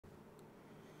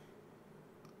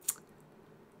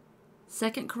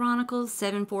2 Chronicles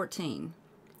 7:14.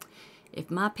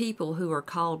 If my people who are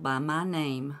called by my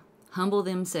name humble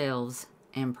themselves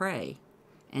and pray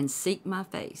and seek my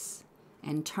face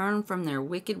and turn from their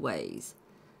wicked ways,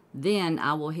 then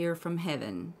I will hear from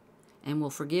heaven and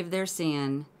will forgive their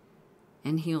sin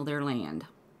and heal their land.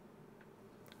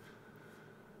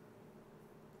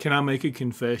 Can I make a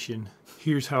confession?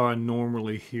 Here's how I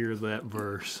normally hear that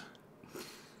verse.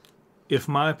 If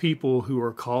my people who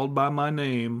are called by my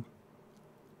name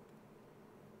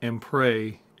and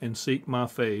pray and seek my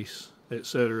face,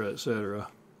 etc., etc.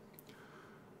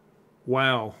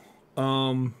 Wow.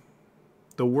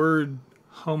 The word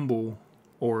humble,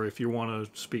 or if you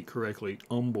want to speak correctly,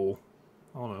 humble.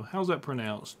 I don't know. How's that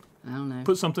pronounced? I don't know.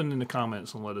 Put something in the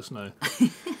comments and let us know.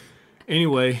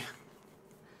 Anyway,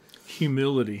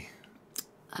 humility.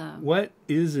 What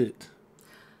is it?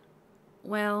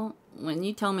 Well, when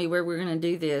you told me where we're going to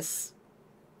do this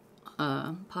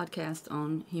podcast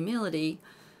on humility,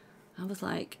 I was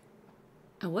like,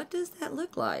 what does that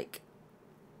look like?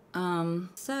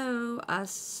 So I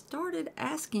started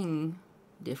asking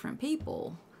different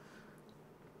people.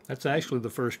 That's actually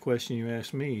the first question you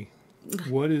asked me.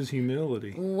 What is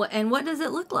humility? And what does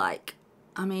it look like?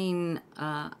 I mean,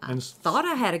 I thought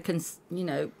I had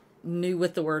knew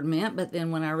what the word meant, but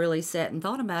then when I really sat and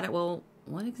thought about it, well,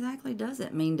 what exactly does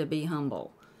it mean to be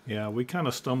humble? Yeah, we kind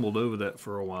of stumbled over that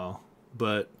for a while,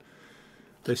 but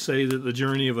they say that the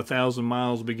journey of 1,000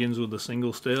 miles begins with a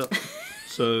single step.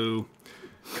 So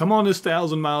come on this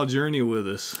 1,000-mile journey with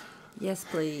us. Yes,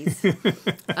 please.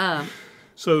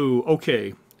 So,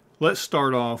 okay, let's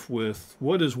start off with,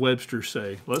 what does Webster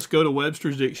say? Let's go to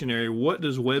Webster's dictionary. What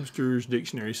does Webster's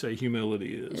dictionary say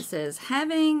humility is? It says,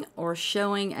 having or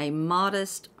showing a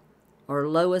modest or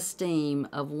low esteem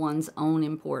of one's own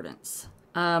importance.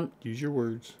 Use your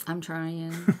words. I'm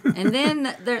trying. And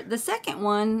then the second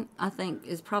one, I think,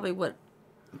 is probably what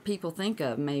people think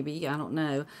of, maybe, I don't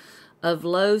know, of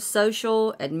low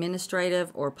social,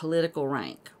 administrative, or political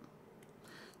rank.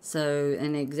 So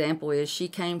an example is she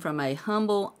came from a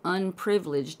humble,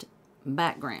 unprivileged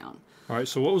background. All right,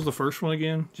 so what was the first one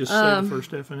again? Just say the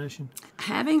first definition.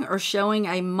 Having or showing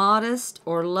a modest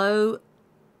or low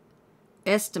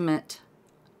estimate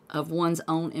of one's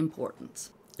own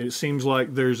importance. It seems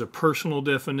like there's a personal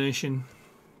definition,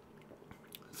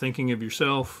 thinking of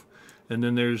yourself, and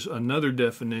then there's another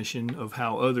definition of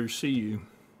how others see you.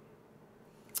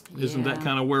 Isn't that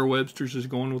kind of where Webster's is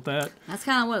going with that? That's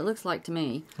kind of what it looks like to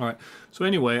me. All right. So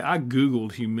anyway, I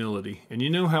Googled humility. And you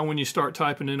know how when you start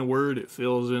typing in a word, it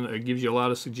gives you a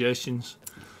lot of suggestions?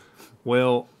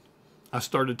 Well, I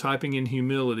started typing in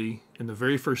humility, and the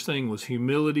very first thing was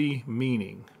humility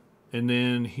meaning. And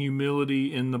then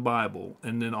humility in the Bible.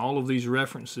 And then all of these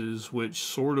references, which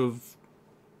sort of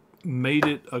made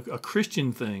it a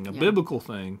Christian thing, a biblical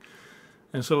thing.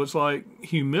 And so it's like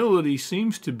humility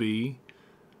seems to be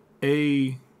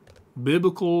a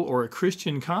biblical or a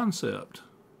Christian concept,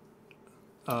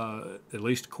 at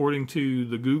least according to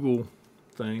the Google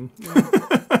thing.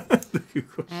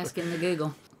 Asking the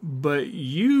Google. But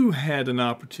you had an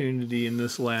opportunity in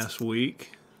this last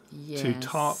week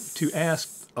to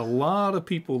ask a lot of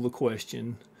people the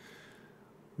question,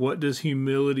 what does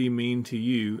humility mean to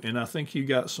you? And I think you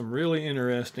got some really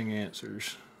interesting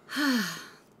answers.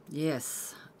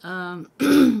 Yes.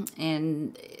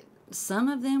 And some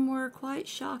of them were quite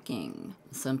shocking.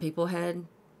 Some people had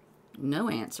no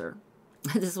answer.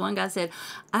 This one guy said,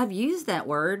 I've used that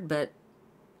word, but...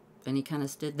 And he kind of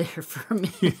stood there for a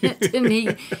minute. And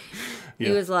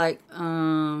he was like,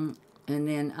 And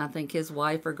then I think his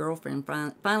wife or girlfriend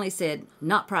finally said,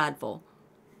 not prideful.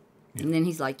 Yeah. And then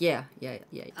he's like, yeah.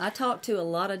 I talked to a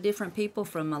lot of different people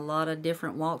from a lot of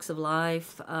different walks of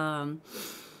life.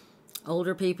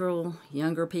 Older people,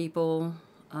 younger people.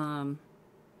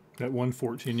 That one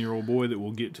 14-year-old boy that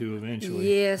we'll get to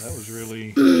eventually. Yes. That was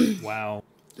really, wow.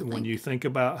 When you think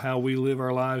about how we live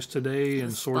our lives today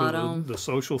and sort of the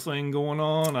social thing going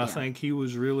on, I think he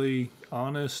was really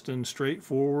honest and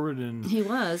straightforward. And he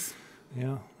was.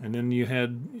 Yeah. And then you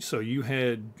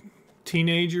had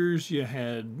teenagers, you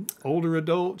had older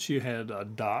adults, you had a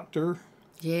doctor.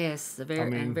 Yes, a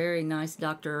very nice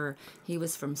doctor. He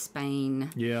was from Spain.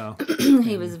 Yeah.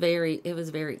 It was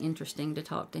very interesting to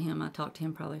talk to him. I talked to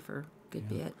him probably for a good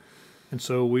bit. And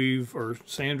so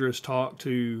Sandra's talked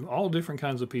to all different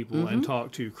kinds of people and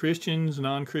talked to Christians,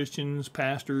 non-Christians,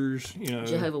 pastors,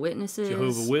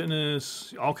 Jehovah's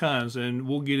Witnesses, all kinds. And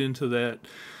we'll get into that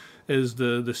as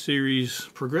the series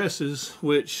progresses,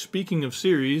 which, speaking of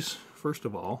series, first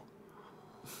of all,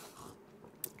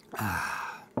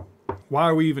 why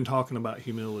are we even talking about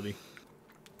humility?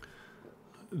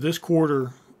 This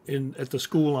quarter, at the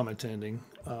school I'm attending,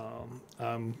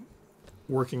 I'm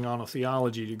working on a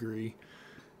theology degree,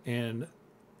 and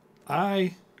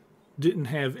I didn't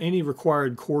have any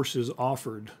required courses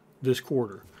offered this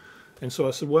quarter. And so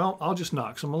I said, well, I'll just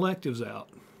knock some electives out.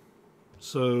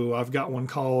 So I've got one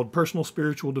called Personal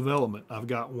Spiritual Development. I've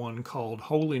got one called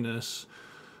Holiness.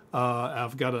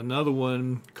 I've got another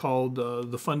one called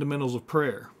The Fundamentals of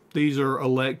Prayer. These are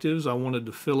electives. I wanted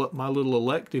to fill up my little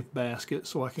elective basket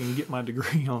so I can get my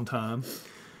degree on time.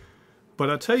 But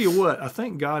I tell you what, I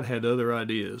think God had other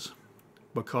ideas,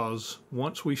 because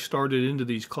once we started into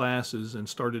these classes and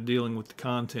started dealing with the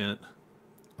content,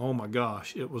 oh my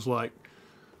gosh, it was like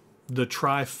the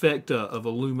trifecta of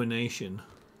illumination.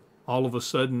 All of a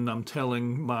sudden, I'm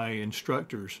telling my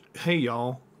instructors, hey,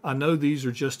 y'all, I know these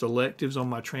are just electives on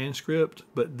my transcript,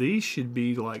 but these should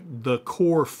be like the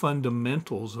core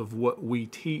fundamentals of what we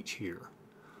teach here.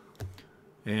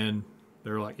 And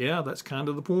they're like, yeah, that's kind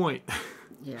of the point.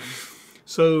 Yeah.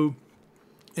 So,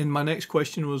 and my next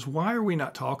question was, why are we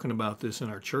not talking about this in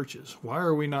our churches? Why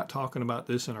are we not talking about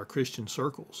this in our Christian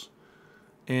circles?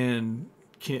 And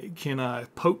can I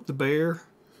poke the bear?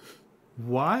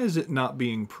 Why is it not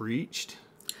being preached?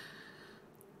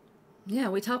 Yeah,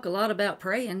 we talk a lot about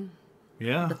praying.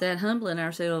 Yeah. But that humbling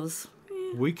ourselves.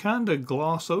 We kind of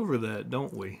gloss over that,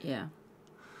 don't we? Yeah.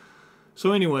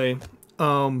 So anyway,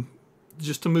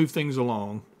 just to move things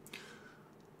along,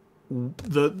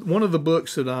 one of the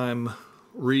books that I'm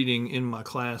reading in my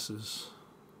classes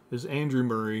is Andrew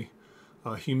Murray,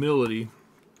 Humility,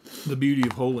 The Beauty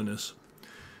of Holiness.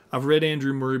 I've read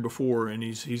Andrew Murray before, and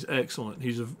he's excellent.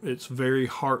 It's very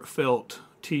heartfelt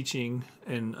teaching,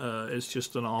 and it's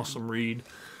just an awesome read.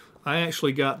 I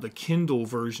actually got the Kindle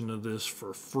version of this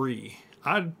for free.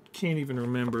 I can't even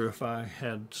remember if I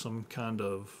had some kind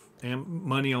of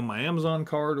money on my Amazon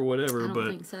card or whatever, I don't but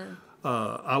think so.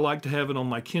 I like to have it on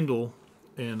my Kindle,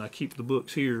 and I keep the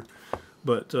books here.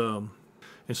 But and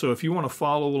so if you want to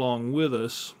follow along with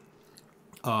us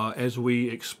as we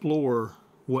explore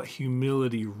what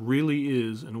humility really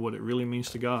is and what it really means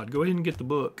to God, go ahead and get the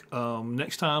book.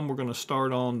 Next time we're going to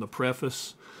start on the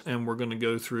preface, and we're going to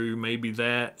go through maybe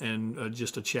that and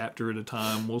just a chapter at a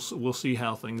time. We'll see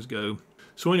how things go.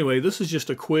 So anyway, this is just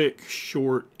a quick,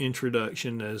 short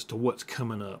introduction as to what's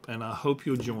coming up, and I hope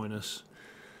you'll join us,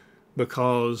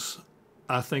 because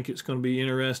I think it's going to be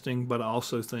interesting, but I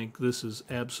also think this is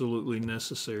absolutely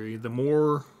necessary. The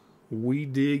more we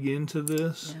dig into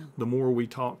this, the more we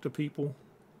talk to people.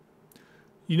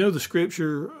 You know the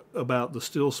scripture about the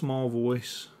still small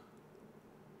voice?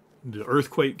 The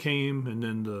earthquake came, and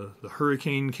then the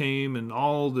hurricane came, and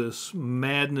all this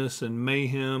madness and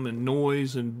mayhem and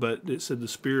noise, but it said the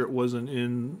Spirit wasn't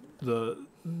in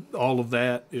all of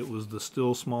that. It was the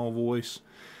still small voice.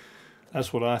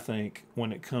 That's what I think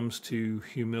when it comes to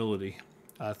humility.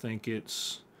 I think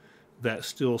it's that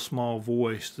still small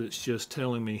voice that's just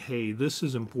telling me, hey, this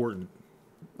is important.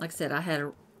 Like I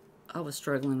said, I was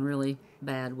struggling really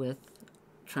bad with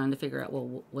trying to figure out,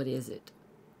 well, what is it?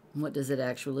 What does it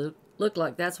actually look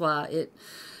like? That's why it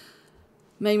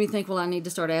made me think, well, I need to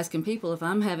start asking people if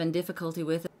I'm having difficulty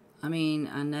with it. I mean,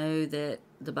 I know that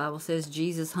the Bible says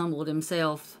Jesus humbled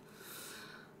himself,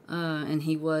 and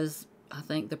he was, I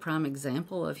think, the prime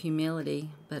example of humility,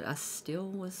 but I still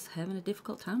was having a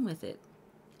difficult time with it.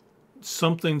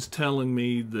 Something's telling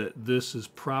me that this is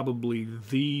probably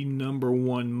the number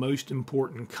one most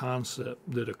important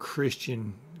concept that a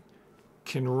Christian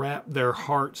can wrap their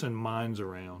hearts and minds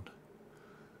around.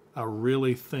 I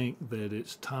really think that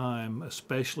it's time,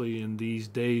 especially in these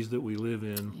days that we live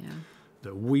in,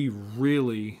 that we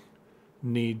really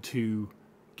need to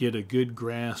get a good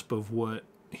grasp of what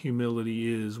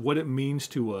humility is, what it means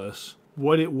to us,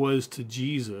 what it was to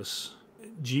Jesus.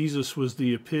 Jesus was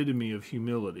the epitome of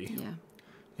humility. Yeah.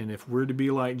 And if we're to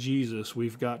be like Jesus,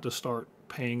 we've got to start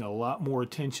paying a lot more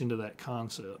attention to that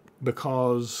concept,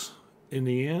 because in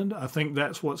the end, I think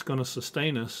that's what's going to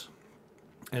sustain us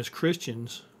as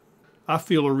Christians. I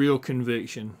feel a real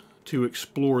conviction to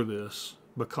explore this,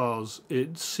 because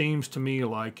it seems to me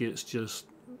like it's just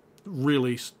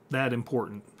really that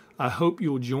important. I hope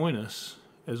you'll join us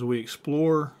as we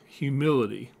explore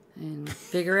humility and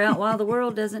figure out why the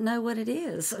world doesn't know what it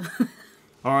is.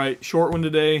 All right, short one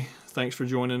today. Thanks for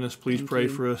joining us. Please pray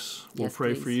for us. We'll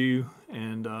pray please. for you,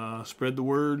 and spread the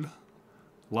word.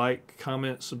 Like,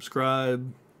 comment,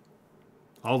 subscribe,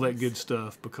 all that good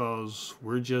stuff, because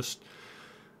we're just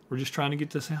trying to get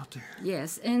this out there.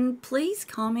 Yes, and please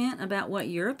comment about what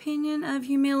your opinion of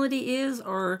humility is,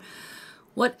 or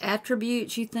What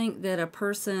attributes you think that a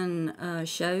person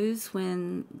shows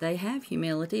when they have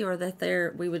humility, or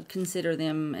that we would consider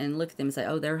them and look at them and say,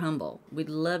 oh, they're humble? We'd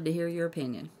love to hear your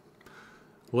opinion.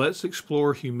 Let's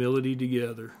explore humility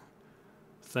together.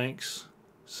 Thanks.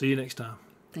 See you next time.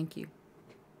 Thank you.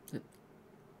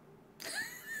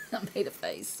 I made a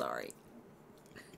face, sorry.